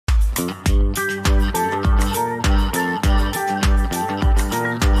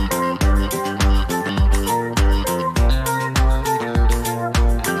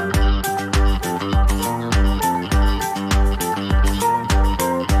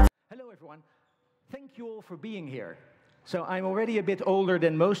Thank you all for being here. So I'm already a bit older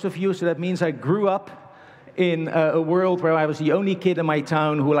than most of you, so that means I grew up in a world where I was the only kid in my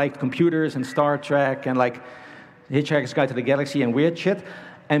town who liked computers and Star Trek and like Hitchhiker's Guide to the Galaxy and weird shit.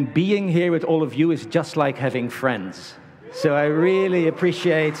 And being here with all of you is just like having friends. So I really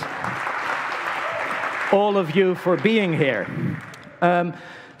appreciate all of you for being here.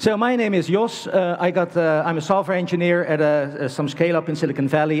 So my name is Jos. I'm a software engineer at some scale-up in Silicon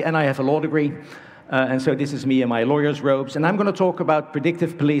Valley, and I have a law degree. And so this is me in my lawyer's robes. And I'm going to talk about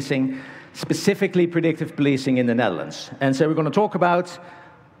predictive policing, specifically predictive policing in the Netherlands. And so we're going to talk about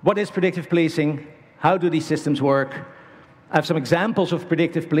what is predictive policing, how do these systems work. I have some examples of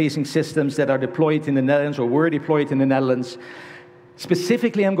predictive policing systems that are deployed in the Netherlands or were deployed in the Netherlands.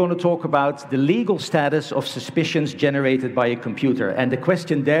 Specifically, I'm going to talk about the legal status of suspicions generated by a computer. And the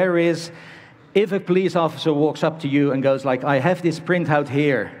question there is, if a police officer walks up to you and goes like, I have this printout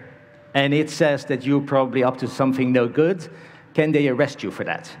here, and it says that you're probably up to something no good, can they arrest you for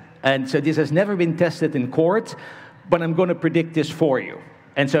that? And so this has never been tested in court, but I'm going to predict this for you.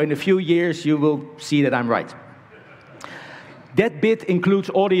 And so in a few years, you will see that I'm right. That bit includes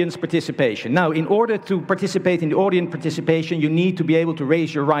audience participation. Now, in order to participate in the audience participation, you need to be able to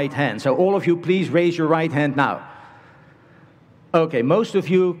raise your right hand. So all of you, please raise your right hand now. Okay, most of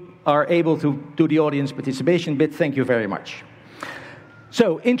you are able to do the audience participation bit. Thank you very much.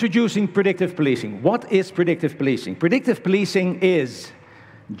 So, introducing predictive policing. What is predictive policing? Predictive policing is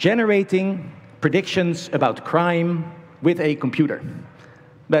generating predictions about crime with a computer.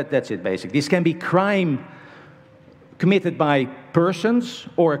 But that's it, basically. This can be crime committed by persons,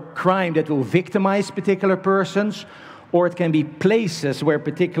 or a crime that will victimize particular persons, or it can be places where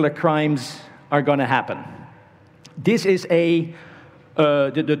particular crimes are going to happen. This is the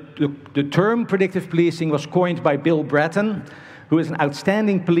term predictive policing was coined by Bill Bratton, who is an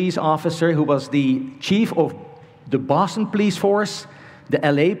outstanding police officer who was the chief of the Boston Police Force, the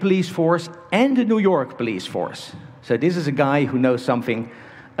LA Police Force, and the New York Police Force. So this is a guy who knows something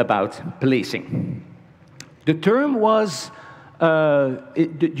about policing. The term was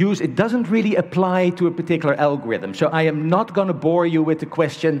used, it doesn't really apply to a particular algorithm. So I am not going to bore you with the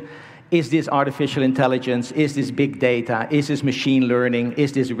question, is this artificial intelligence, is this big data, is this machine learning,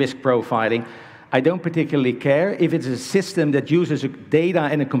 is this risk profiling? I don't particularly care. If it's a system that uses data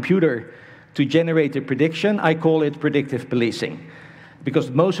and a computer to generate a prediction, I call it predictive policing. Because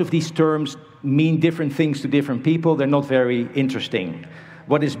most of these terms mean different things to different people. They're not very interesting.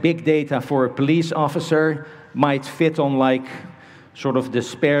 What is big data for a police officer might fit on like sort of the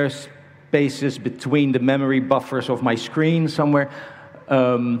spare spaces between the memory buffers of my screen somewhere.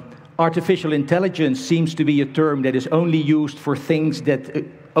 Artificial intelligence seems to be a term that is only used for things that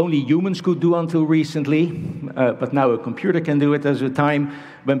only humans could do until recently, but now a computer can do it. There's a time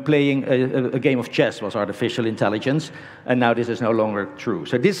when playing a game of chess was artificial intelligence, and now this is no longer true.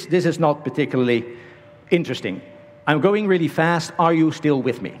 So this is not particularly interesting. I'm going really fast. Are you still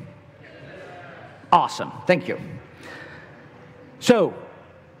with me? Awesome. Thank you. So,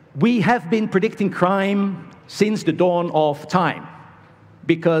 we have been predicting crime since the dawn of time.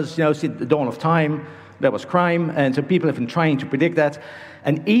 Because, you know, since the dawn of time, there was crime, and so people have been trying to predict that.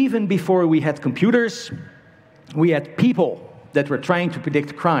 And even before we had computers, we had people that were trying to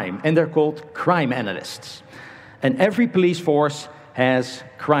predict crime, and they're called crime analysts. And every police force has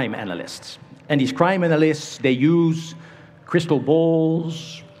crime analysts. And these crime analysts, they use crystal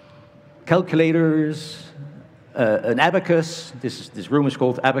balls, calculators, an abacus. This room is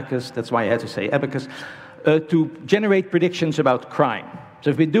called abacus. That's why I had to say abacus, to generate predictions about crime. So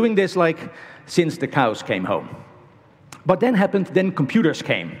we've been doing this like since the cows came home. But then computers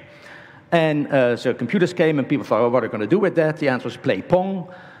came. And so computers came and people thought, oh, what are we going to do with that? The answer was play Pong.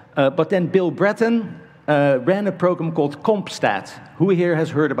 But then Bill Bratton ran a program called CompStat. Who here has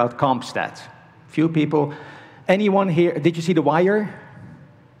heard about CompStat? Few people. Anyone here? Did you see The Wire?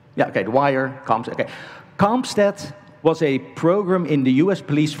 Yeah, okay, The Wire, CompStat. Okay. CompStat was a program in the US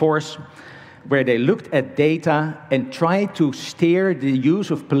police force where they looked at data and tried to steer the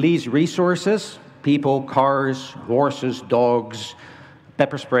use of police resources, people, cars, horses, dogs,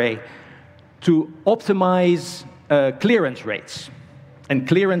 pepper spray, to optimize clearance rates. And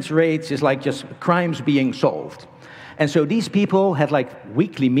clearance rates is like just crimes being solved. And so these people had like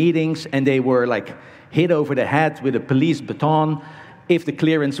weekly meetings, and they were like hit over the head with a police baton if the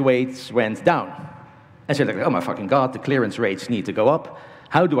clearance rates went down. And so they're like, oh my fucking God, the clearance rates need to go up.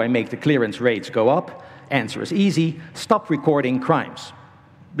 How do I make the clearance rates go up? Answer is easy. Stop recording crimes.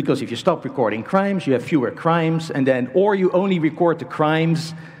 Because if you stop recording crimes, you have fewer crimes, and then, or you only record the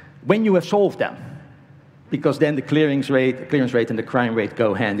crimes when you have solved them. Because then the clearance rate and the crime rate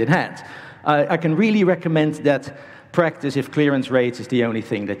go hand in hand. I can really recommend that practice if clearance rates is the only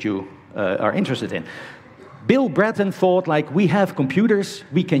thing that you are interested in. Bill Bratton thought, like, we have computers,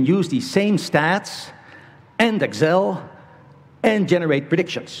 we can use these same stats and Excel and generate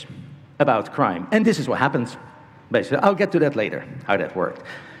predictions about crime. And this is what happens, basically. I'll get to that later, how that worked.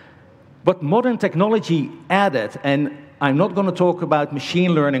 But modern technology added, and I'm not going to talk about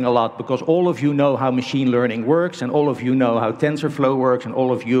machine learning a lot, because all of you know how machine learning works, and all of you know how TensorFlow works, and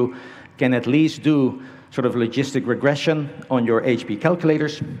all of you can at least do sort of logistic regression on your HP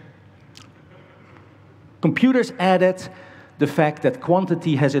calculators. Computers added the fact that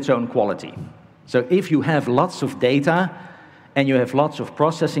quantity has its own quality. So if you have lots of data and you have lots of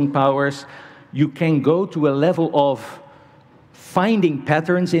processing powers, you can go to a level of finding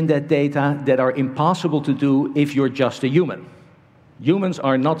patterns in that data that are impossible to do if you're just a human. Humans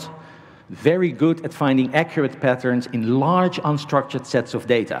are not very good at finding accurate patterns in large unstructured sets of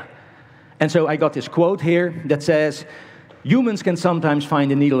data. And so I got this quote here that says, humans can sometimes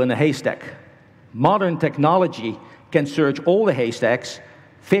find a needle in a haystack. Modern technology can search all the haystacks,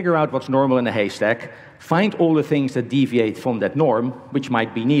 figure out what's normal in a haystack, find all the things that deviate from that norm, which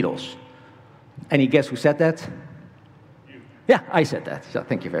might be needles. Any guess who said that? You. Yeah, I said that, so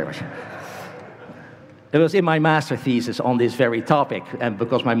thank you very much. It was in my master thesis on this very topic, and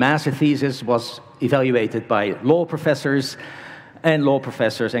because my master thesis was evaluated by law professors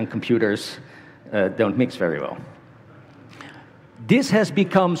and computers don't mix very well. This has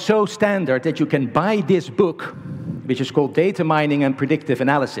become so standard that you can buy this book, which is called Data Mining and Predictive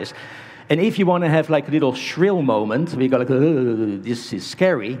Analysis. And if you want to have like a little shrill moment, where you go like, this is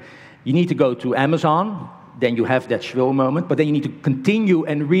scary, you need to go to Amazon, then you have that shrill moment, but then you need to continue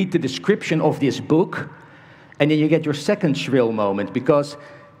and read the description of this book, and then you get your second shrill moment, because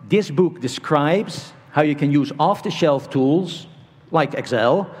this book describes how you can use off-the-shelf tools, like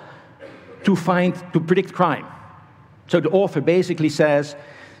Excel, to predict crime. So the author basically says,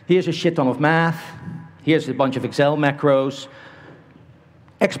 here's a shit ton of math, here's a bunch of Excel macros,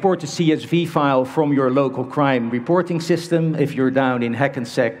 export the CSV file from your local crime reporting system if you're down in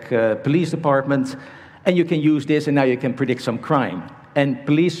Hackensack Police Department, and you can use this, and now you can predict some crime. And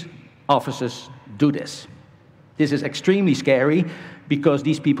police officers do this. This is extremely scary, because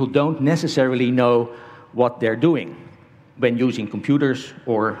these people don't necessarily know what they're doing when using computers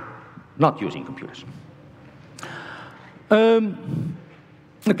or not using computers.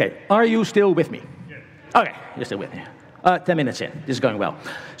 Okay, are you still with me? Yes. Okay, you're still with me. 10 minutes in, this is going well.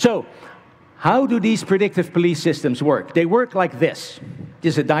 So, how do these predictive police systems work? They work like this.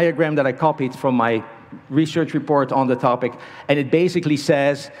 This is a diagram that I copied from my research report on the topic, and it basically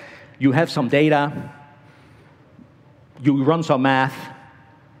says, you have some data, you run some math,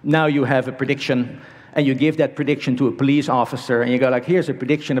 now you have a prediction, and you give that prediction to a police officer, and you go like, here's a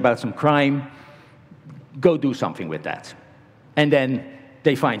prediction about some crime, go do something with that. And then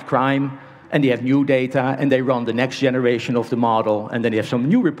they find crime, and they have new data, and they run the next generation of the model, and then they have some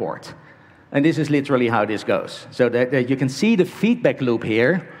new report. And this is literally how this goes. So that you can see the feedback loop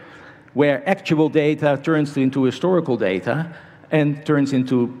here, where actual data turns into historical data, and turns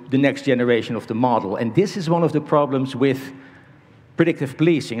into the next generation of the model. And this is one of the problems with predictive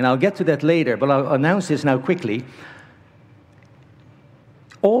policing. And I'll get to that later, but I'll announce this now quickly.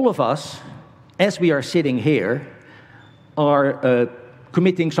 All of us, as we are sitting here, are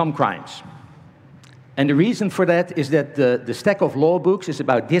committing some crimes. And the reason for that is that the stack of law books is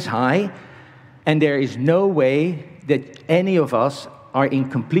about this high, and there is no way that any of us are in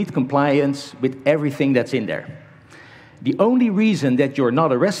complete compliance with everything that's in there. The only reason that you're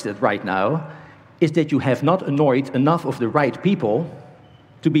not arrested right now is that you have not annoyed enough of the right people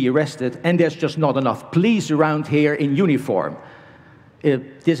to be arrested, and there's just not enough police around here in uniform.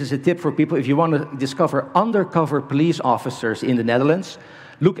 This is a tip for people. If you want to discover undercover police officers in the Netherlands,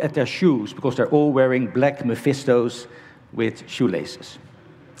 look at their shoes, because they're all wearing black Mephistos with shoelaces.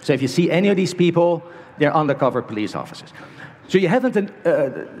 So if you see any of these people, they're undercover police officers. So you haven't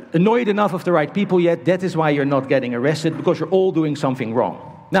annoyed enough of the right people yet. That is why you're not getting arrested, because you're all doing something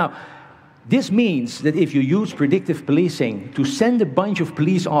wrong. Now, this means that if you use predictive policing to send a bunch of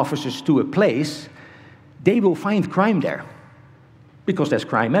police officers to a place, they will find crime there, because there's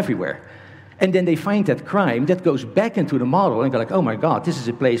crime everywhere. And then they find that crime, that goes back into the model, and go like, oh my God, this is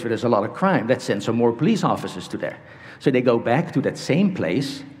a place where there's a lot of crime. Let's send some more police officers to there. So they go back to that same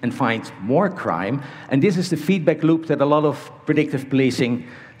place and find more crime, and this is the feedback loop that a lot of predictive policing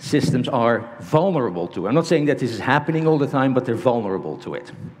systems are vulnerable to. I'm not saying that this is happening all the time, but they're vulnerable to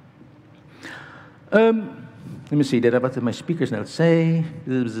it. Let me see, what did my speaker's notes say?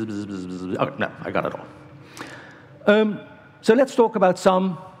 Oh, no, I got it all. So let's talk about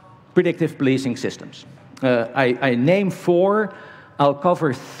some predictive policing systems. I name 4. I'll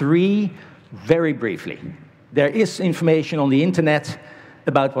cover 3 very briefly. There is information on the internet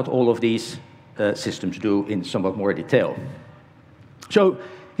about what all of these systems do in somewhat more detail. So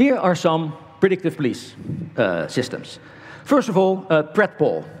here are some predictive police systems. First of all,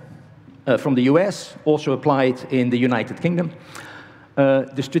 Predictive from the US, also applied in the United Kingdom.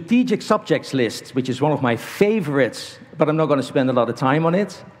 The strategic subjects list, which is one of my favorites, but I'm not going to spend a lot of time on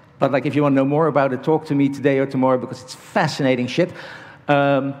it. But like, if you want to know more about it, talk to me today or tomorrow, because it's fascinating shit.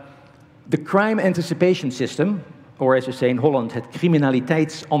 The crime anticipation system, or as we say in Holland, het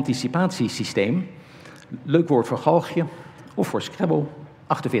criminaliteitsanticipatiesysteem. Leuk woord voor galgje, of voor Scrabble,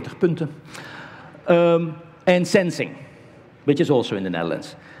 48 punten. And sensing, which is also in the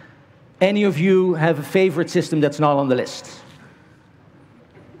Netherlands. Any of you have a favorite system that's not on the list?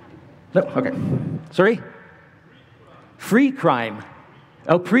 No? Okay. Sorry? Free crime.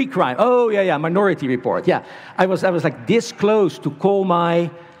 Oh, pre-crime. Oh, yeah, Minority Report. Yeah, I was like this close to call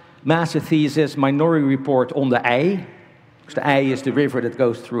my master thesis Minority Report on the IJ, because the IJ is the river that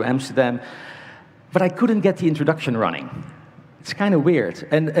goes through Amsterdam. But I couldn't get the introduction running. It's kind of weird.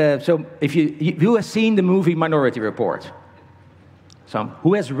 And so, if who has seen the movie Minority Report? Some.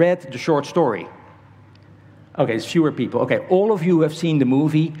 Who has read the short story? Okay, it's fewer people. Okay, all of you who have seen the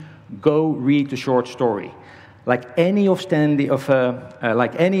movie, go read the short story. Like any of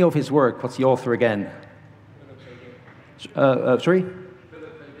his work. What's the author again? Sorry?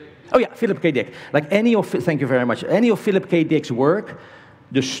 Oh yeah, Philip K. Dick. Like thank you very much. Any of Philip K. Dick's work,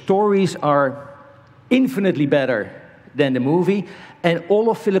 the stories are infinitely better than the movie. And all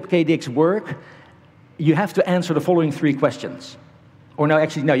of Philip K. Dick's work, you have to answer the following 3 questions. Or no,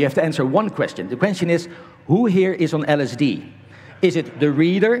 actually, no, you have to answer one question. The question is, who here is on LSD? Is it the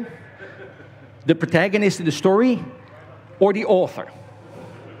reader, the protagonist of the story, or the author?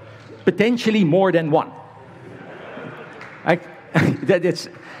 Potentially more than one. And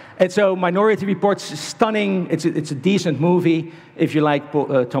so Minority Report's stunning. It's a decent movie if you like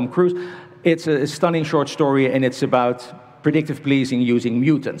Tom Cruise. It's a stunning short story, and it's about predictive policing using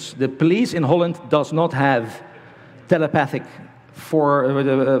mutants. The police in Holland does not have telepathic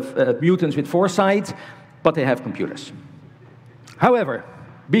mutants with foresight, but they have computers. However,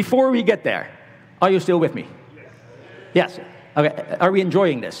 before we get there, are you still with me? Yes. Okay. Are we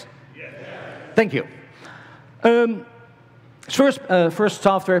enjoying this? Yes. Thank you. First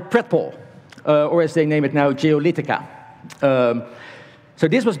software, Predictive, or as they name it now, Geolitica. So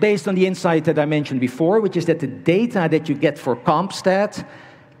this was based on the insight that I mentioned before, which is that the data that you get for CompStat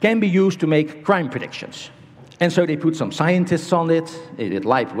can be used to make crime predictions. And so they put some scientists on it. They did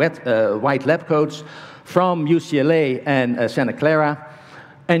white lab coats from UCLA and Santa Clara.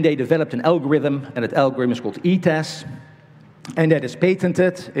 And they developed an algorithm, and that algorithm is called ETAS. And that is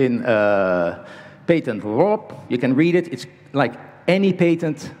patented in patent law. You can read it. It's like any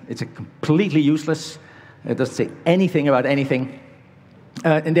patent. It's completely useless. It doesn't say anything about anything.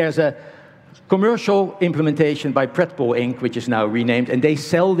 And there's a commercial implementation by Predictive Inc., which is now renamed, and they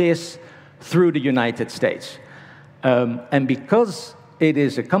sell this through the United States. And because it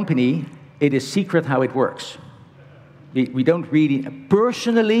is a company, it is secret how it works. We don't really...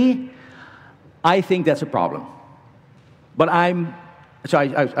 Personally, I think that's a problem. But I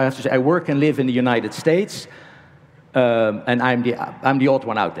have to say, I work and live in the United States, and I'm the odd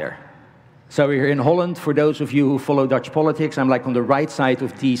one out there. So we're in Holland. For those of you who follow Dutch politics, I'm like on the right side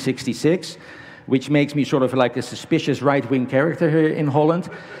of D66, which makes me sort of like a suspicious right-wing character here in Holland.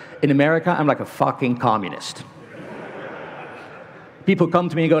 In America, I'm like a fucking communist. People come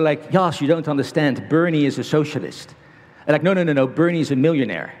to me and go like, Jas, you don't understand, Bernie is a socialist. And like, no, Bernie is a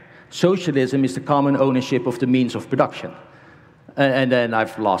millionaire. Socialism is the common ownership of the means of production. And then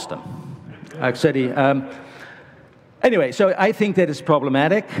I've lost them. Actually, anyway, so I think that is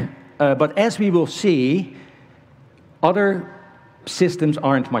problematic. But as we will see, other systems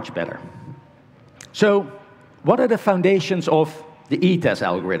aren't much better. So what are the foundations of the ETAS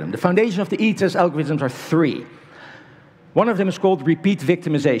algorithm? The foundation of the ETAS algorithms are 3. One of them is called repeat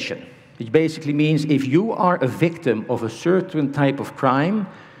victimization, which basically means if you are a victim of a certain type of crime,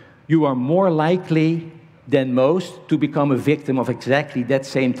 you are more likely than most to become a victim of exactly that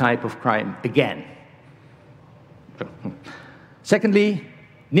same type of crime again. Secondly,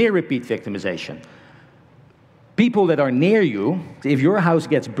 near-repeat victimization. People that are near you, if your house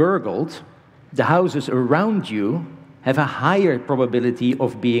gets burgled, the houses around you have a higher probability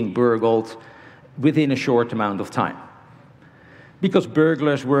of being burgled within a short amount of time. Because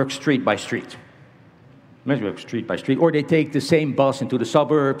burglars work street by street. They work street by street, or they take the same bus into the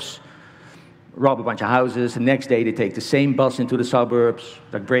suburbs, rob a bunch of houses. The next day they take the same bus into the suburbs,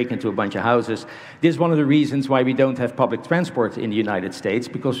 like break into a bunch of houses. This is one of the reasons why we don't have public transport in the United States,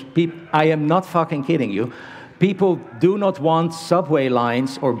 because I am not fucking kidding you. People do not want subway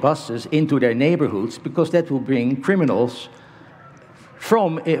lines or buses into their neighborhoods because that will bring criminals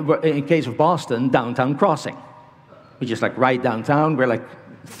from, in case of Boston, downtown crossing, which is like right downtown where like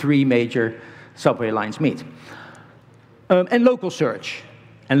 3 major subway lines meet. And local search.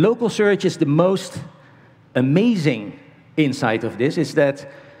 And local search is the most amazing insight of this, is that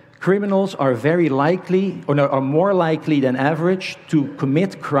criminals are very likely, or no, are more likely than average to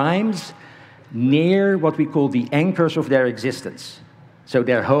commit crimes near what we call the anchors of their existence. So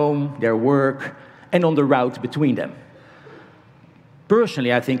their home, their work, and on the route between them.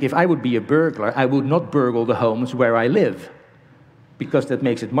 Personally, I think if I would be a burglar, I would not burgle the homes where I live, because that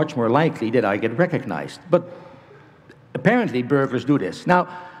makes it much more likely that I get recognized. But apparently, burglars do this. Now,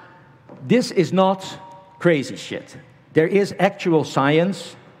 this is not crazy shit. There is actual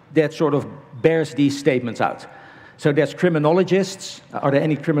science that sort of bears these statements out. So there's criminologists. Are there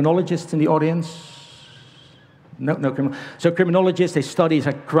any criminologists in the audience? No. So criminologists, they study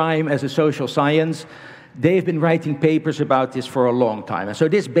crime as a social science. They've been writing papers about this for a long time. And so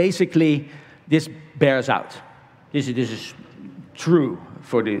this bears out. This is true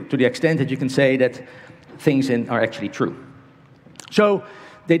to the extent that you can say that things are actually true. So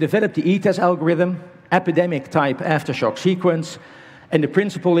they developed the E-test algorithm, epidemic-type aftershock sequence, and the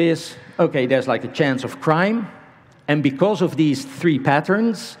principle is, okay, there's like a chance of crime, and because of these 3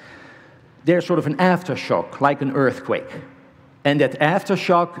 patterns, there's sort of an aftershock, like an earthquake. And that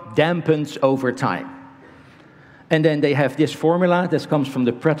aftershock dampens over time. And then they have this formula that comes from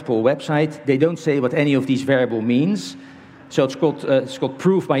the Predictive website. They don't say what any of these variables means. So it's called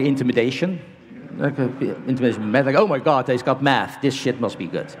proof by intimidation. Intimidation, like, oh my God, he's got math. This shit must be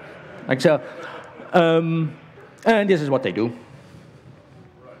good. Like so, and this is what they do.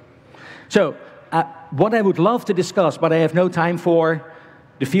 So, what I would love to discuss, but I have no time for,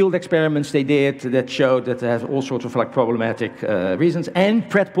 the field experiments they did that showed that they have all sorts of like problematic reasons, and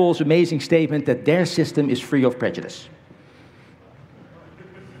Predictive's amazing statement that their system is free of prejudice.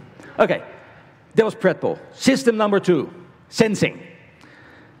 Okay, that was Predictive. System number 2, sensing.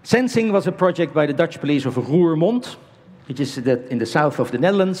 Sensing was a project by the Dutch police of Roermond, which is in the south of the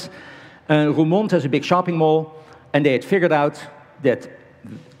Netherlands. Roermond has a big shopping mall, and they had figured out that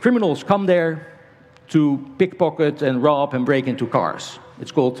criminals come there to pickpocket and rob and break into cars.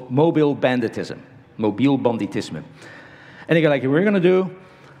 It's called mobile banditism, mobile banditisme. And they go like,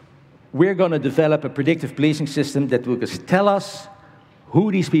 we're going to develop a predictive policing system that will just tell us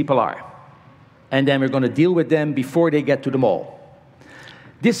who these people are. And then we're going to deal with them before they get to the mall.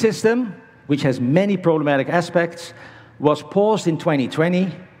 This system, which has many problematic aspects, was paused in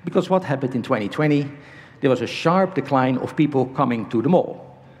 2020, because what happened in 2020? There was a sharp decline of people coming to the mall.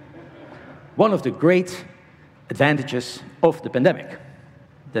 One of the great advantages of the pandemic,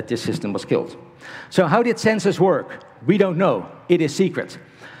 that this system was killed. So how did census work? We don't know. It is secret.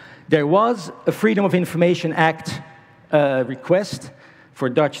 There was a Freedom of Information Act request for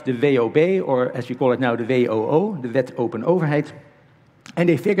Dutch, the WOB, or as we call it now, the WOO, the Wet Open Overheid. And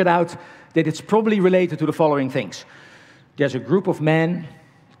they figured out that it's probably related to the following things. There's a group of men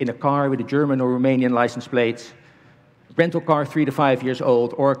in a car with a German or Romanian license plate, rental car 3 to 5 years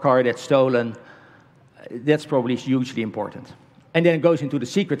old, or a car that's stolen. That's probably hugely important. And then it goes into the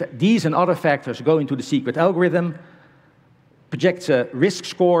secret. These and other factors go into the secret algorithm, projects a risk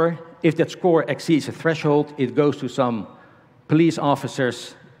score. If that score exceeds a threshold, it goes to some police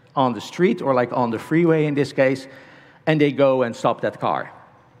officers on the street, or like on the freeway in this case, and they go and stop that car.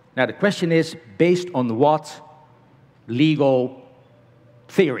 Now the question is, based on what legal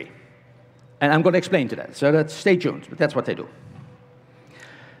theory? And I'm going to explain to that, so stay tuned, but that's what they do.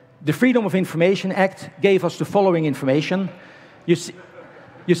 The Freedom of Information Act gave us the following information. You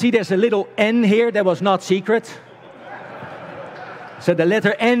see there's a little N here that was not secret. So the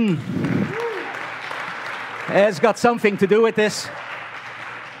letter N has got something to do with this.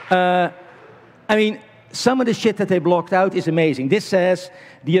 I mean, some of the shit that they blocked out is amazing. This says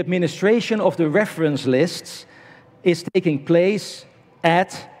the administration of the reference lists is taking place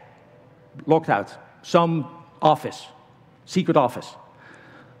at, blocked out, some office, secret office.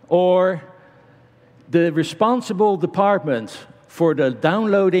 Or the responsible department for the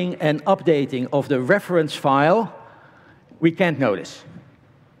downloading and updating of the reference file, we can't notice.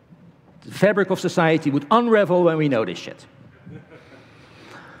 The fabric of society would unravel when we notice shit.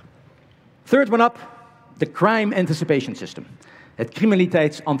 Third one up, the crime anticipation system. Het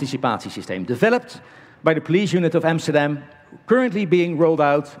criminaliteitsanticipatiesysteem, developed by the police unit of Amsterdam, currently being rolled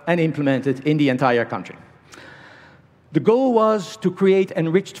out and implemented in the entire country. The goal was to create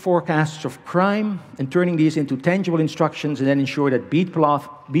enriched forecasts of crime and turning these into tangible instructions and then ensure that beat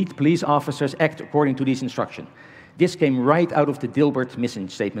police officers act according to these instructions. This came right out of the Dilbert mission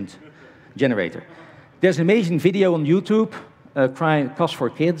statement generator. There's an amazing video on YouTube, Crime Cost for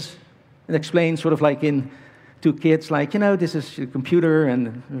Kids. It explains sort of like in two kids, like, you know, this is a computer,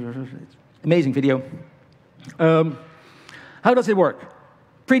 and amazing video. How does it work?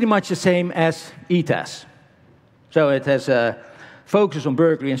 Pretty much the same as ETAS. So it has focuses on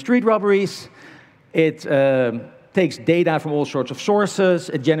burglary and street robberies. It takes data from all sorts of sources.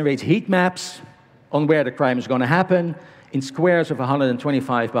 It generates heat maps on where the crime is going to happen in squares of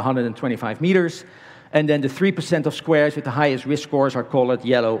 125 by 125 meters. And then the 3% of squares with the highest risk scores are colored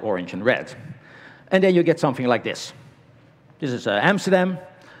yellow, orange, and red. And then you get something like this. This is Amsterdam.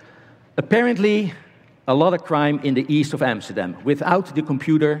 Apparently, a lot of crime in the east of Amsterdam. Without the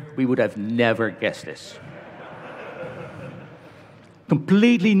computer, we would have never guessed this.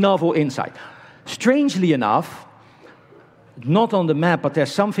 Completely novel insight. Strangely enough, not on the map, but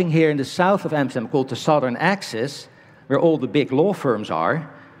there's something here in the south of Amsterdam called the Southern Axis, where all the big law firms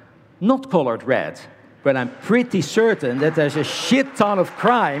are, not colored red. But I'm pretty certain that there's a shit ton of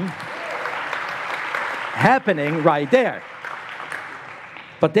crime happening right there.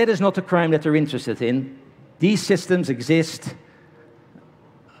 But that is not the crime that they're interested in. These systems exist.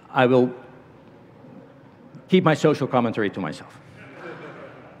 I will keep my social commentary to myself.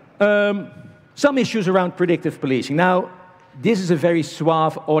 Some issues around predictive policing. Now, this is a very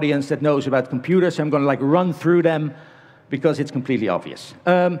suave audience that knows about computers, so I'm going to run through them because it's completely obvious.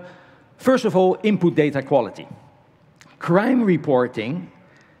 First of all, input data quality. Crime reporting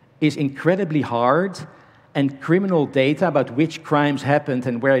is incredibly hard, and criminal data about which crimes happened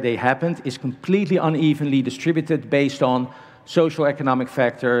and where they happened is completely unevenly distributed based on social economic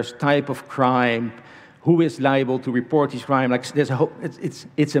factors, type of crime, who is liable to report these crimes. Like, there's a whole,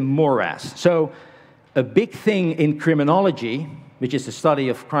 it's a morass. So a big thing in criminology, which is the study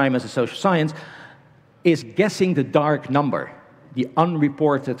of crime as a social science, is guessing the dark number, the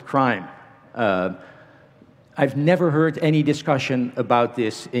unreported crime. I've never heard any discussion about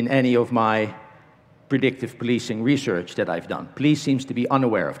this in any of my predictive policing research that I've done. Police seems to be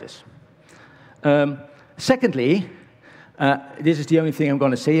unaware of this. Secondly, this is the only thing I'm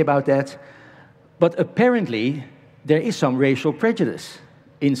going to say about that, but apparently there is some racial prejudice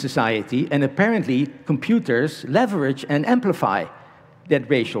in society, and apparently computers leverage and amplify that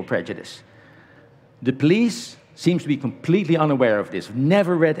racial prejudice. The police seems to be completely unaware of this. I've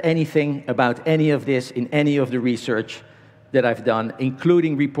never read anything about any of this in any of the research that I've done,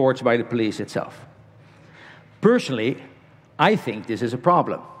 including reports by the police itself. Personally, I think this is a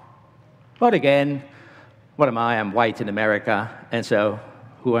problem. But again, what am I? I'm white in America, and so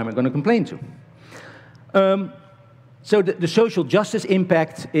who am I going to complain to? So the social justice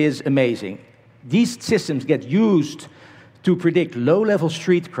impact is amazing. These systems get used to predict low-level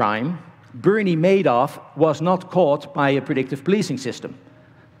street crime. Bernie Madoff was not caught by a predictive policing system.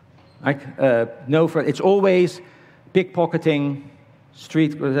 It's always pickpocketing,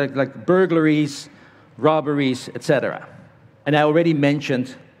 street, like burglaries, robberies, etc. And I already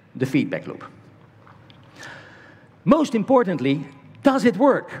mentioned the feedback loop. Most importantly, does it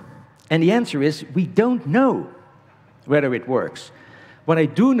work? And the answer is, we don't know whether it works. What I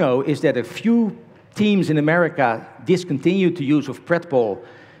do know is that a few teams in America discontinued the use of Predpol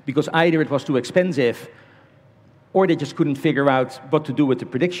because either it was too expensive or they just couldn't figure out what to do with the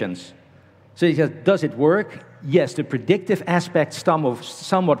predictions. So he says, does it work? Yes, the predictive aspects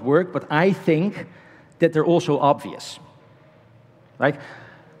somewhat work, but I think that they're also obvious. Right?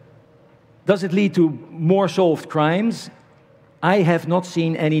 Does it lead to more solved crimes? I have not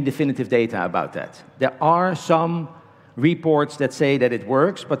seen any definitive data about that. There are some reports that say that it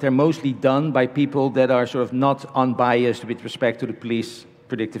works, but they're mostly done by people that are sort of not unbiased with respect to the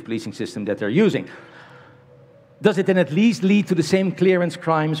predictive policing system that they're using. Does it then at least lead to the same clearance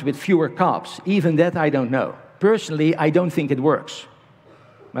crimes with fewer cops? Even that I don't know. Personally, I don't think it works.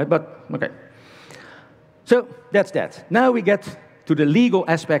 Right? But, okay. So, that's that. Now we get to the legal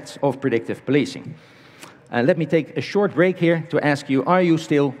aspects of predictive policing. Let me take a short break here to ask you, are you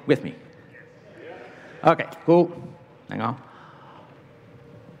still with me? Okay, cool. Hang on.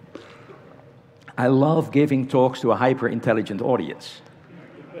 I love giving talks to a hyper-intelligent audience.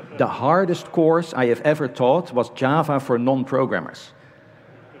 The hardest course I have ever taught was Java for non-programmers.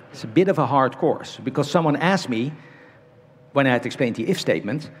 It's a bit of a hard course, because someone asked me, when I had to explain the if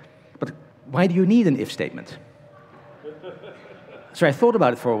statement, but why do you need an if statement? So I thought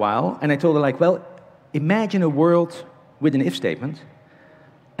about it for a while, and I told her, like, well, imagine a world with an if statement,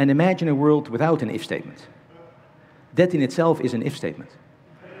 and imagine a world without an if statement. That in itself is an if statement.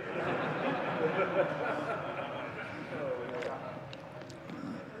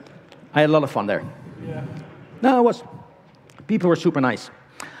 I had a lot of fun there. Yeah. No, people were super nice.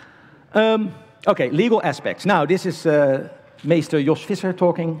 Okay, legal aspects. Now, this is Meester Jos Visser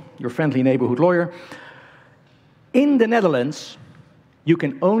talking, your friendly neighborhood lawyer. In the Netherlands,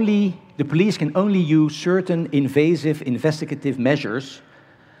 the police can only use certain invasive investigative measures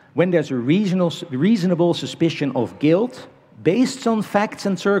when there's a reasonable suspicion of guilt based on facts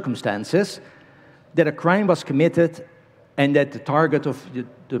and circumstances that a crime was committed and that the target of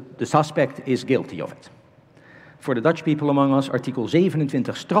the suspect is guilty of it. For the Dutch people among us, artikel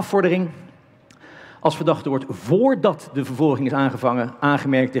 27 strafvordering. Als verdachte wordt voordat de vervolging is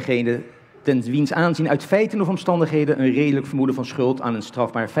aangemerkt degene ten wiens aanzien uit feiten of omstandigheden een redelijk vermoeden van schuld aan een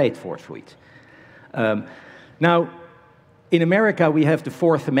strafbaar feit voortvloeit. Now, in America we have the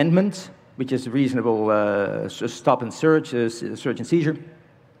Fourth Amendment, which is reasonable stop and search, search and seizure.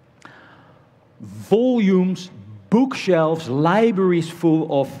 Volumes, bookshelves, libraries full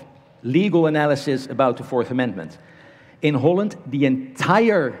of legal analysis about the Fourth Amendment. In Holland, the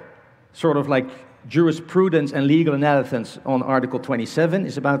entire sort of like jurisprudence and legal analysis on Article 27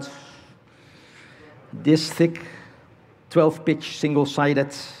 is about this thick, 12-pitch,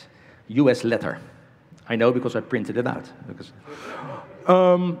 single-sided US letter. I know because I printed it out.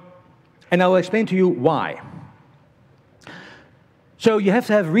 And I will explain to you why. So you have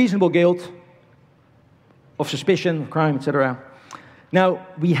to have reasonable guilt of suspicion, crime, etc. Now,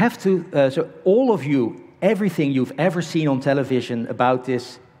 we have to, so all of you, everything you've ever seen on television about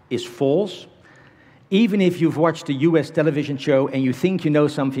this is false. Even if you've watched a US television show and you think you know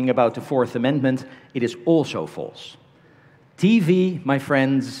something about the Fourth Amendment, it is also false. TV, my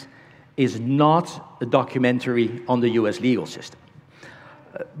friends, is not a documentary on the US legal system.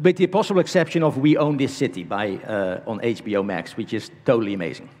 With the possible exception of We Own This City on HBO Max, which is totally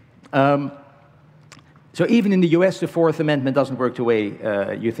amazing. So even in the US, the Fourth Amendment doesn't work the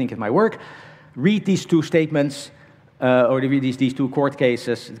way you think it might work. Read these two statements, or read these two court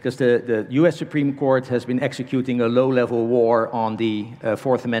cases, because the US Supreme Court has been executing a low-level war on the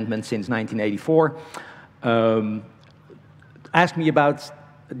Fourth Amendment since 1984. Ask me about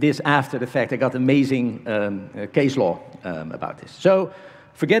this after the fact. I got amazing case law about this. So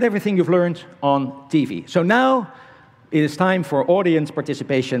forget everything you've learned on TV. So now it is time for audience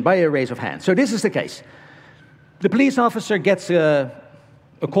participation by a raise of hands. So this is the case. The police officer gets a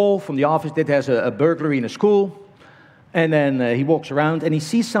call from the office that has a burglary in a school, and then he walks around and he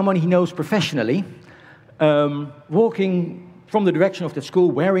sees someone he knows professionally walking from the direction of the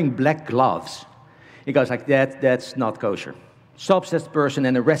school wearing black gloves. He goes like, that's not kosher. Stops that person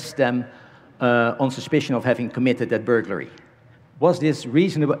and arrests them on suspicion of having committed that burglary. Was this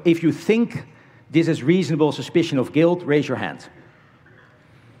reasonable? If you think this is reasonable suspicion of guilt, raise your hand.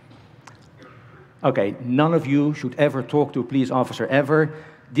 Okay, none of you should ever talk to a police officer ever.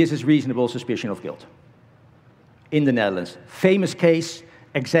 This is reasonable suspicion of guilt. In the Netherlands. Famous case,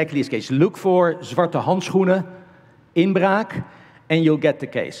 exactly this case. Look for zwarte handschoenen, inbraak, and you'll get the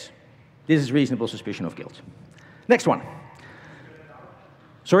case. This is reasonable suspicion of guilt. Next one.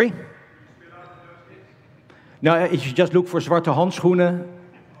 Sorry? No, if you just look for zwarte handschoenen,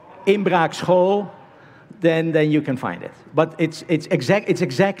 inbraak school, then you can find it. But it's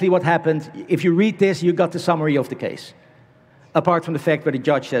exactly what happened. If you read this, you got the summary of the case. Apart from the fact where the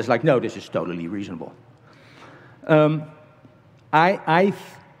judge says, like, no, this is totally reasonable. I'm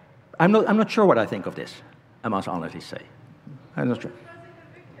not sure what I think of this, I must honestly say. I'm not sure.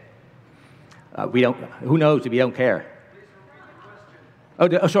 Who knows if we don't care?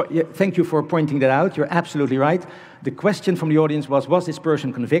 Sorry, yeah, thank you for pointing that out. You're absolutely right. The question from the audience was this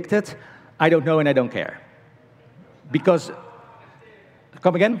person convicted? I don't know and I don't care. Because,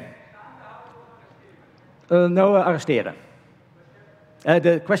 come again? No, arresteren.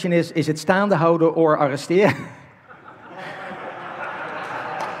 The question is it staande houden or arresteren?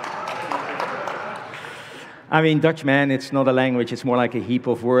 I mean, Dutch, man, it's not a language, it's more like a heap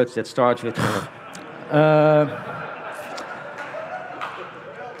of words that starts with...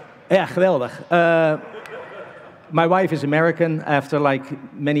 Ja, geweldig. My wife is American. After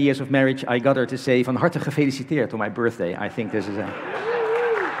like many years of marriage, I got her to say van harte gefeliciteerd on my birthday. I think this is a...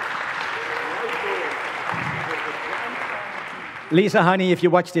 Lisa, honey, if you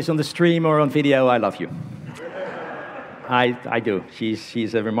watch this on the stream or on video, I love you. I do.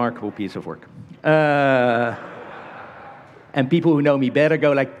 She's a remarkable piece of work. And people who know me better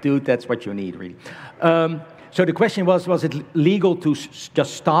go like, dude, that's what you need, really. So the question was it legal to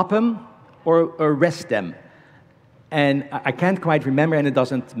just stop them or arrest them? And I can't quite remember, and it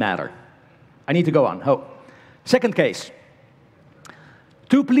doesn't matter. I need to go on. Oh. Second case.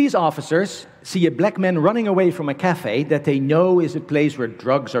 2 police officers see a black man running away from a cafe that they know is a place where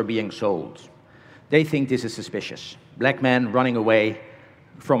drugs are being sold. They think this is suspicious. Black man running away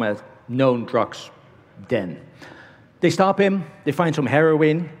from a known drugs den. They stop him, they find some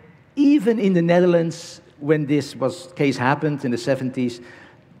heroin. Even in the Netherlands, when this case happened in the 70s,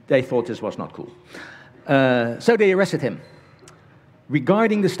 they thought this was not cool. So they arrested him.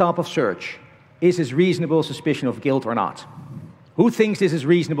 Regarding the stop of search, is this reasonable suspicion of guilt or not? Who thinks this is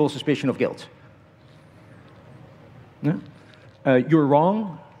reasonable suspicion of guilt? No? You're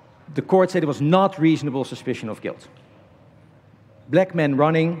wrong. The court said it was not reasonable suspicion of guilt. Black men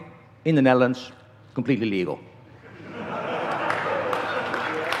running in the Netherlands, completely legal.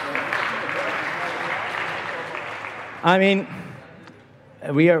 I mean,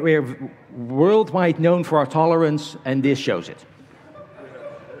 we are worldwide known for our tolerance, and this shows it.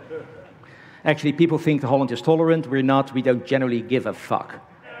 Actually, people think Holland is tolerant. We're not. We don't generally give a fuck.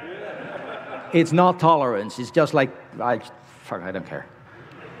 It's not tolerance. It's just like, fuck, I don't care.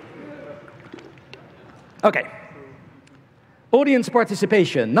 Okay. Audience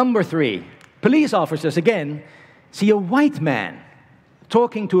participation, number 3. Police officers, again, see a white man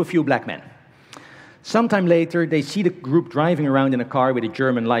talking to a few black men. Sometime later, they see the group driving around in a car with a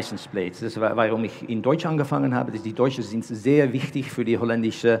German license plate. Das ist, warum ich in Deutsch angefangen habe. Die Deutschen sind sehr wichtig für die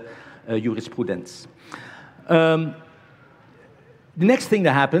holländische Jurisprudenz. The next thing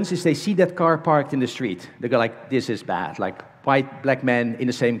that happens is they see that car parked in the street. They go like, this is bad. Like, white, black men in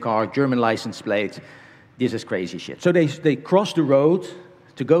the same car, German license plate. This is crazy shit. So they cross the road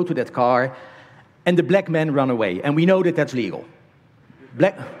to go to that car, and the black men run away. And we know that that's legal.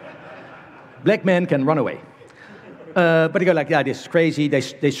 Black men can run away. But they go like, yeah, this is crazy.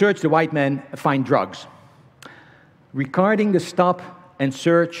 They search the white man, find drugs. Regarding the stop and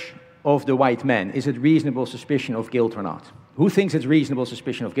search of the white man, is it reasonable suspicion of guilt or not? Who thinks it's reasonable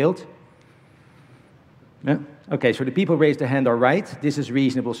suspicion of guilt? Yeah? Okay, so the people raised their hand are right. This is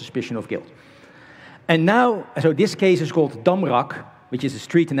reasonable suspicion of guilt. And now, so this case is called Damrak, which is a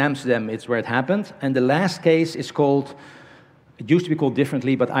street in Amsterdam. It's where it happened. And the last case is called, it used to be called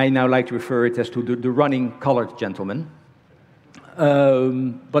differently, but I now like to refer it as to the running colored gentleman.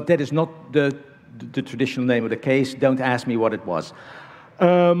 But that is not the traditional name of the case. Don't ask me what it was.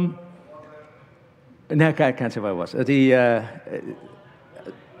 No, I can't say what it was.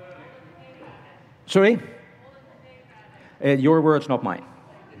 Sorry? Your words, not mine.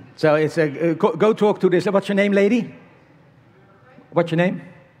 So it's go talk to this. What's your name, lady? What's your name?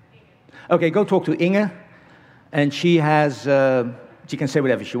 Okay, go talk to Inge. And she has, she can say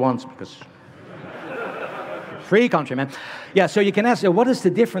whatever she wants because free country, man. Yeah, so you can ask her, what is the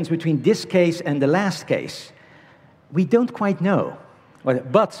difference between this case and the last case? We don't quite know.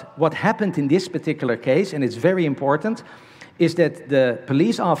 But what happened in this particular case, and it's very important, is that the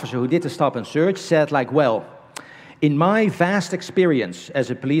police officer who did the stop and search said like, well, in my vast experience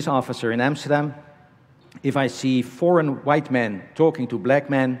as a police officer in Amsterdam, if I see foreign white men talking to black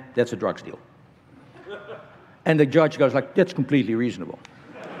men, that's a drugs deal. And the judge goes like, that's completely reasonable.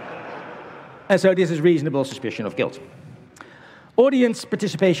 And so this is reasonable suspicion of guilt. Audience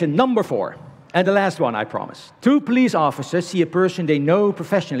participation number 4. And the last one, I promise. 2 police officers see a person they know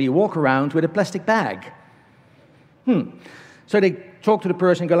professionally walk around with a plastic bag. So they talk to the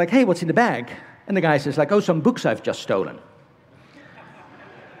person and go like, hey, what's in the bag? And the guy says like, oh, some books I've just stolen.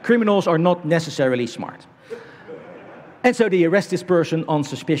 Criminals are not necessarily smart. And so they arrest this person on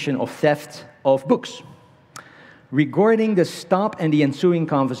suspicion of theft of books. Regarding the stop and the ensuing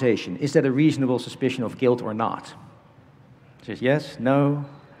conversation, is that a reasonable suspicion of guilt or not? Says yes, no.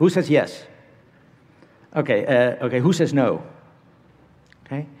 Who says yes? Okay, okay. Who says no?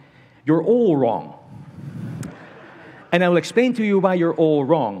 Okay, you're all wrong. And I will explain to you why you're all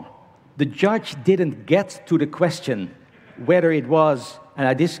wrong. The judge didn't get to the question whether it was,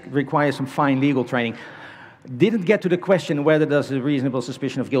 and this requires some fine legal training, didn't get to the question whether there's a reasonable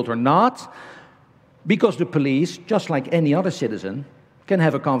suspicion of guilt or not, because the police, just like any other citizen, can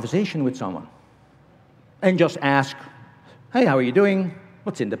have a conversation with someone and just ask, hey, how are you doing?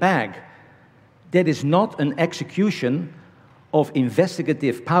 What's in the bag? that is not an execution of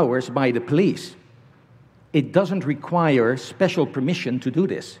investigative powers by the police. It doesn't require special permission to do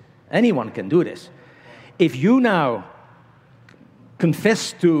this. Anyone can do this. If you now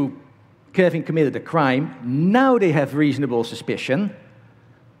confess to having committed a crime, now they have reasonable suspicion,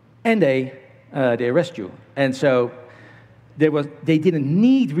 and they arrest you. And so they didn't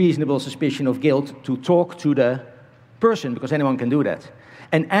need reasonable suspicion of guilt to talk to the person, because anyone can do that.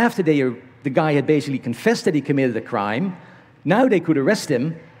 And after the guy had basically confessed that he committed a crime, now they could arrest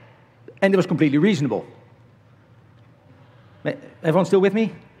him, and it was completely reasonable. Everyone still with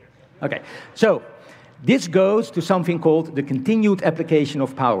me? Okay. So this goes to something called the continued application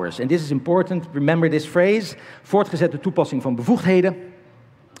of powers. And this is important. Remember this phrase, voortgezette toepassing van bevoegdheden.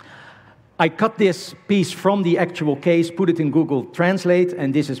 I cut this piece from the actual case, put it in Google Translate,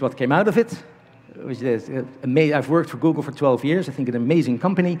 and this is what came out of it. Which is amazing. I've worked for Google for 12 years. I think an amazing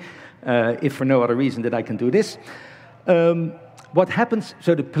company, if for no other reason that I can do this. What happens,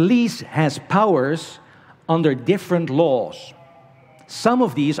 so the police has powers under different laws. Some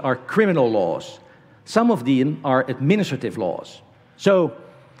of these are criminal laws. Some of them are administrative laws. So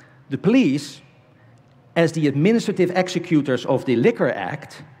the police, as the administrative executors of the Liquor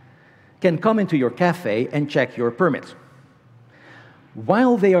Act, can come into your cafe and check your permit.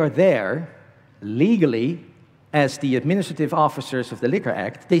 While they are there, legally, as the administrative officers of the Liquor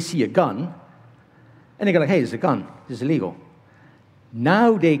Act, they see a gun, and they go like, hey, there's a gun, this is illegal.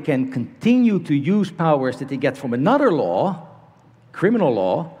 Now they can continue to use powers that they get from another law, criminal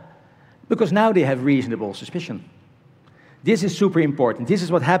law, because now they have reasonable suspicion. This is super important. This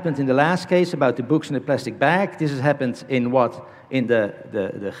is what happened in the last case about the books in the plastic bag. This has happened in the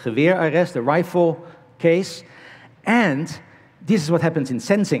geweerarrest, the rifle case. And this is what happens in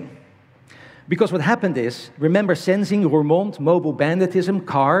sensing. Because what happened is, remember sensing, Roermond, mobile banditism,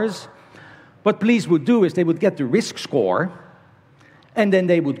 cars. What police would do is they would get the risk score, and then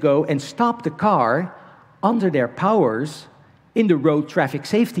they would go and stop the car under their powers in the Road Traffic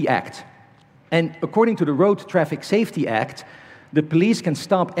Safety Act. And according to the Road Traffic Safety Act, the police can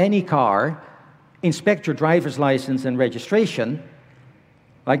stop any car, inspect your driver's license and registration,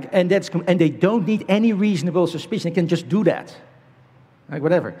 and they don't need any reasonable suspicion. They can just do that, like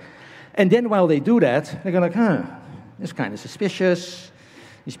whatever. And then while they do that, they go like, this is kind of suspicious.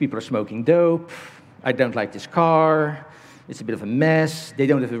 These people are smoking dope. I don't like this car. It's a bit of a mess. They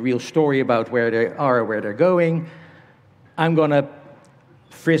don't have a real story about where they are or where they're going. I'm going to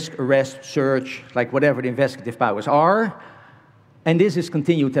frisk, arrest, search, like whatever the investigative powers are. And this is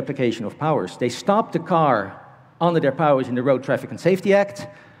continued application of powers. They stop the car under their powers in the Road Traffic and Safety Act,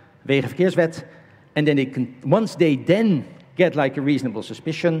 Wegenverkeerswet, and then once they then get like a reasonable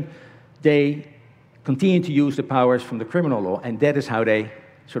suspicion, they continue to use the powers from the criminal law, and that is how they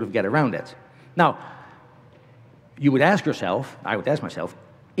sort of get around it. Now, you would ask yourself, I would ask myself,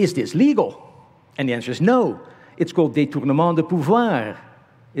 is this legal? And the answer is no. It's called détournement de pouvoir.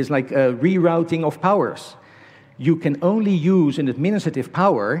 It's like a rerouting of powers. You can only use an administrative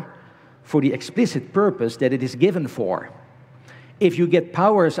power for the explicit purpose that it is given for. If you get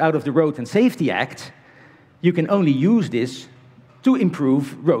powers out of the Road and Safety Act, you can only use this to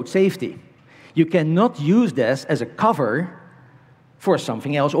improve road safety. You cannot use this as a cover for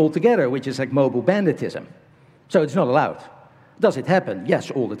something else altogether, which is like mobile banditism. So it's not allowed. Does it happen?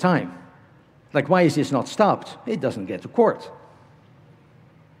 Yes, all the time. Like, why is this not stopped? It doesn't get to court.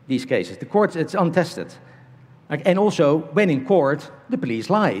 These cases, the courts, it's untested. Like, and also, when in court, the police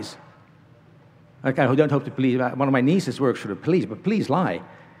lies. Like, I don't hope the police, one of my nieces works for the police, but police lie.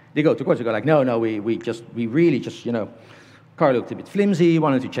 They go to court, they go like, no, we really just, car looked a bit flimsy,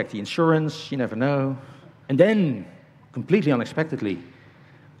 wanted to check the insurance, you never know. And then, completely unexpectedly,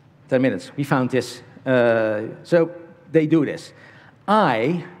 10 minutes, we found this. So they do this.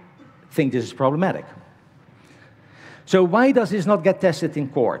 I think this is problematic. So why does this not get tested in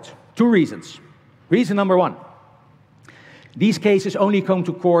court? Two reasons. Reason number one, these cases only come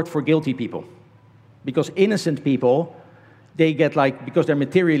to court for guilty people. Because innocent people, they get like, because they're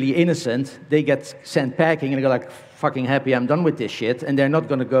materially innocent, they get sent packing and they go like, fucking happy, I'm done with this shit, and they're not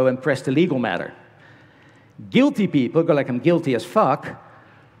going to go and press the legal matter. Guilty people go like, I'm guilty as fuck,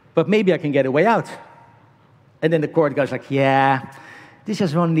 but maybe I can get a way out. And then the court goes like, yeah, this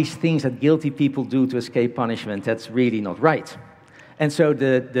is one of these things that guilty people do to escape punishment. That's really not right. And so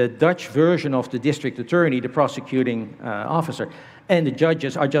the Dutch version of the district attorney, the prosecuting officer, and the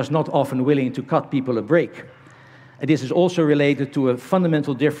judges are just not often willing to cut people a break. And this is also related to a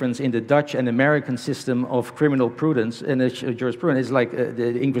fundamental difference in the Dutch and American system of criminal prudence and jurisprudence. It's like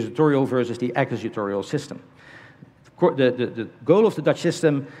the inquisitorial versus the accusatorial system. The goal of the Dutch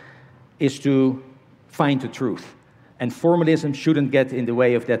system is to find the truth. And formalism shouldn't get in the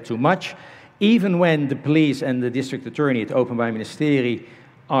way of that too much. Even when the police and the district attorney at the Openbaar Ministerie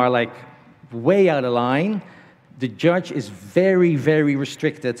are like way out of line, the judge is very, very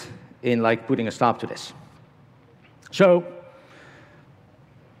restricted in like putting a stop to this. So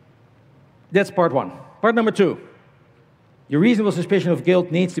that's part one. Part number two, your reasonable suspicion of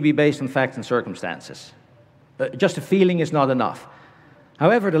guilt needs to be based on facts and circumstances. Just a feeling is not enough.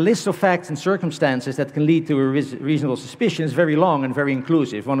 However, the list of facts and circumstances that can lead to a reasonable suspicion is very long and very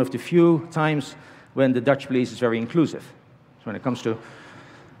inclusive. One of the few times when the Dutch police is very inclusive, when it comes to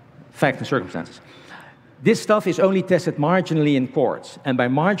facts and circumstances. This stuff is only tested marginally in courts. And by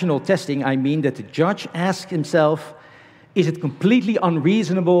marginal testing, I mean that the judge asks himself, is it completely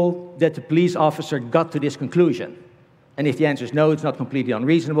unreasonable that the police officer got to this conclusion? And if the answer is no, it's not completely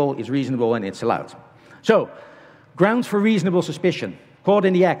unreasonable, it's reasonable and it's allowed. So, grounds for reasonable suspicion. Caught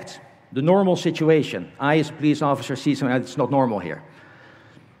in the act, the normal situation. I, as a police officer, see something that's not normal here.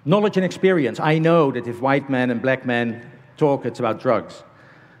 Knowledge and experience. I know that if white men and black men talk, it's about drugs.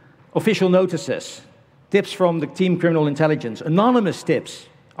 Official notices. Tips from the team criminal intelligence. Anonymous tips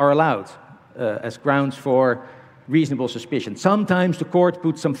are allowed as grounds for reasonable suspicion. Sometimes the court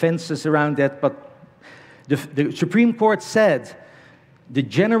puts some fences around that, but the Supreme Court said the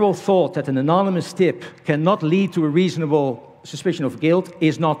general thought that an anonymous tip cannot lead to a reasonable suspicion of guilt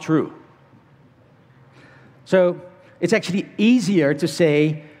is not true. So it's actually easier to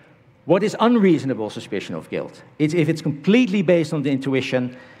say what is unreasonable suspicion of guilt. If it's completely based on the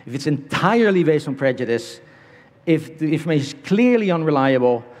intuition, if it's entirely based on prejudice, if the information is clearly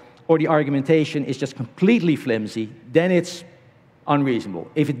unreliable, or the argumentation is just completely flimsy, then it's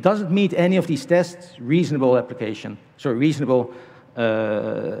unreasonable. If it doesn't meet any of these tests, reasonable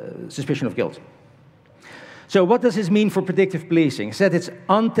suspicion of guilt. So what does this mean for predictive policing? I said it's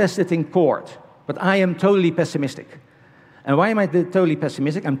untested in court, but I am totally pessimistic. And why am I totally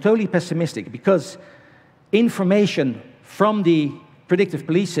pessimistic? I'm totally pessimistic because information from the predictive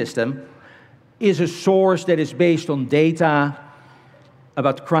police system is a source that is based on data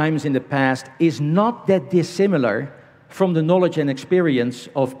about crimes in the past, is not that dissimilar from the knowledge and experience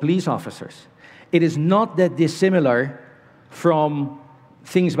of police officers. It is not that dissimilar from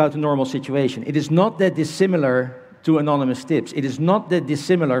things about the normal situation. It is not that dissimilar to anonymous tips. It is not that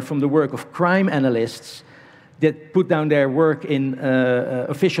dissimilar from the work of crime analysts that put down their work in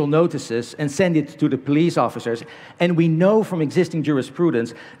official notices and send it to the police officers. And we know from existing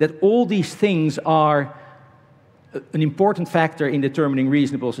jurisprudence that all these things are an important factor in determining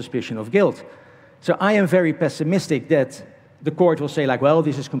reasonable suspicion of guilt. So I am very pessimistic that the court will say, like, well,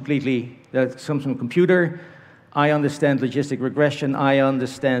 this is completely, that comes from a computer. I understand logistic regression, I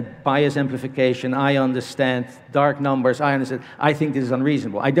understand bias amplification, I understand dark numbers, I think this is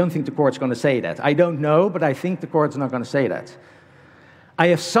unreasonable. I don't think the court's going to say that. I don't know, but I think the court's not going to say that. I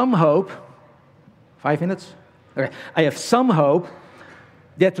have some hope, 5 minutes? Okay. I have some hope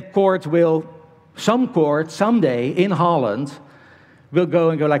that the court will, some court someday in Holland will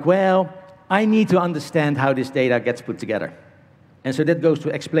go and go like, well, I need to understand how this data gets put together. And so that goes to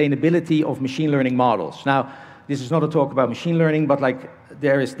explainability of machine learning models. Now, this is not a talk about machine learning, but like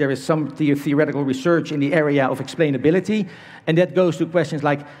there is some theoretical research in the area of explainability, and that goes to questions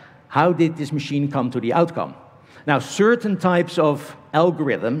like, how did this machine come to the outcome? Now, certain types of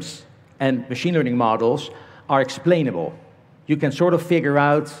algorithms and machine learning models are explainable. You can sort of figure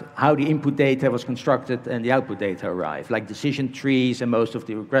out how the input data was constructed and the output data arrived, like decision trees and most of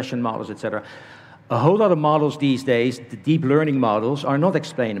the regression models, etc. A whole lot of models these days, the deep learning models, are not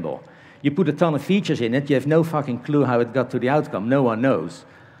explainable. You put a ton of features in it, you have no fucking clue how it got to the outcome. No one knows.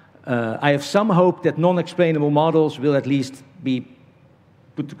 I have some hope that non-explainable models will at least be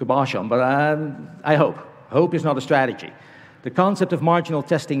put to kibosh on, but I hope. Hope is not a strategy. The concept of marginal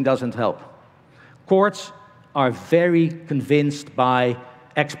testing doesn't help. Courts are very convinced by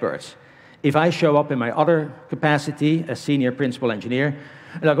experts. If I show up in my other capacity as senior principal engineer,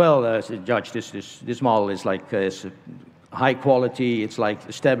 like, well, judge, this model is like is high quality, it's like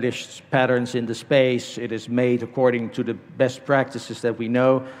established patterns in the space, it is made according to the best practices that we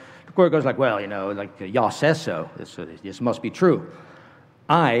know. The court goes like, well, you know, like Jas says so, this must be true.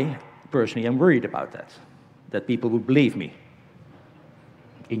 I personally am worried about that people would believe me,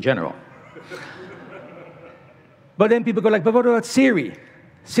 in general. But then people go like, but what about Siri?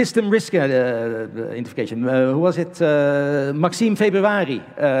 System risk identification. Who was it? Maxime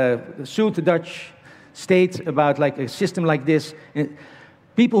Februari sued the Dutch state about like a system like this. And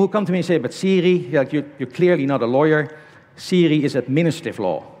people who come to me and say, but Siri, like, you're clearly not a lawyer. Siri is administrative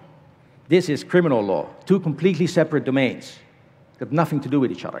law. This is criminal law. Two completely separate domains. Got nothing to do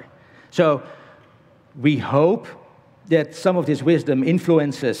with each other. So we hope that some of this wisdom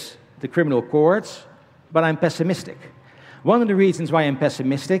influences the criminal courts, but I'm pessimistic. One of the reasons why I'm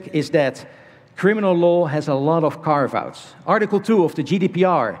pessimistic is that criminal law has a lot of carve-outs. Article 2 of the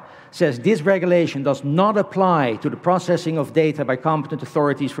GDPR says this regulation does not apply to the processing of data by competent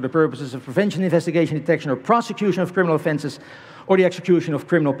authorities for the purposes of prevention, investigation, detection, or prosecution of criminal offenses, or the execution of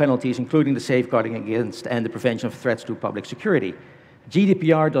criminal penalties, including the safeguarding against and the prevention of threats to public security.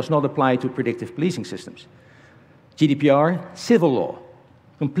 GDPR does not apply to predictive policing systems. GDPR, civil law,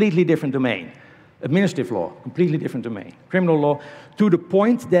 completely different domain. Administrative law, completely different domain. Criminal law, to the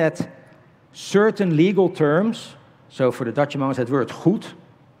point that certain legal terms, so for the Dutch amount, that word goed,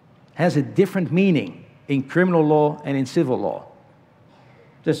 has a different meaning in criminal law and in civil law.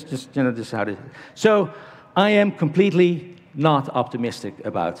 Just this is how it is. So I am completely not optimistic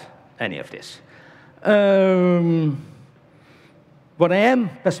about any of this. What I am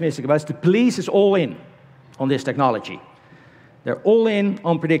pessimistic about is the police is all in on this technology. They're all in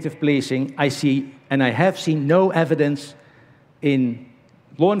on predictive policing. I see, and I have seen no evidence in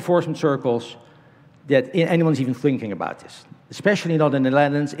law enforcement circles that anyone's even thinking about this, especially not in the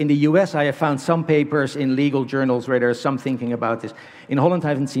Netherlands. In the US, I have found some papers in legal journals where there's some thinking about this. In Holland, I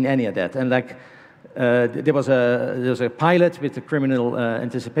haven't seen any of that. And like, there was a pilot with the criminal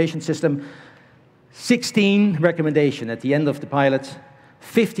anticipation system, 16 recommendations at the end of the pilot.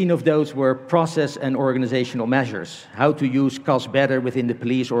 15 of those were process and organizational measures. How to use CAS better within the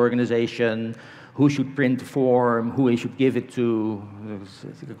police organization, who should print the form, who he should give it to.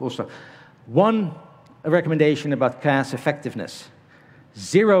 One recommendation about CAS effectiveness.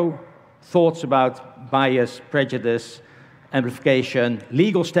 0 thoughts about bias, prejudice, amplification,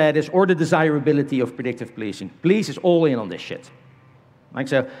 legal status, or the desirability of predictive policing. Police is all in on this shit. Like,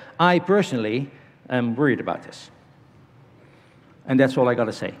 so I personally am worried about this. And that's all I got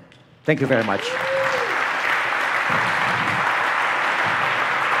to say. Thank you very much.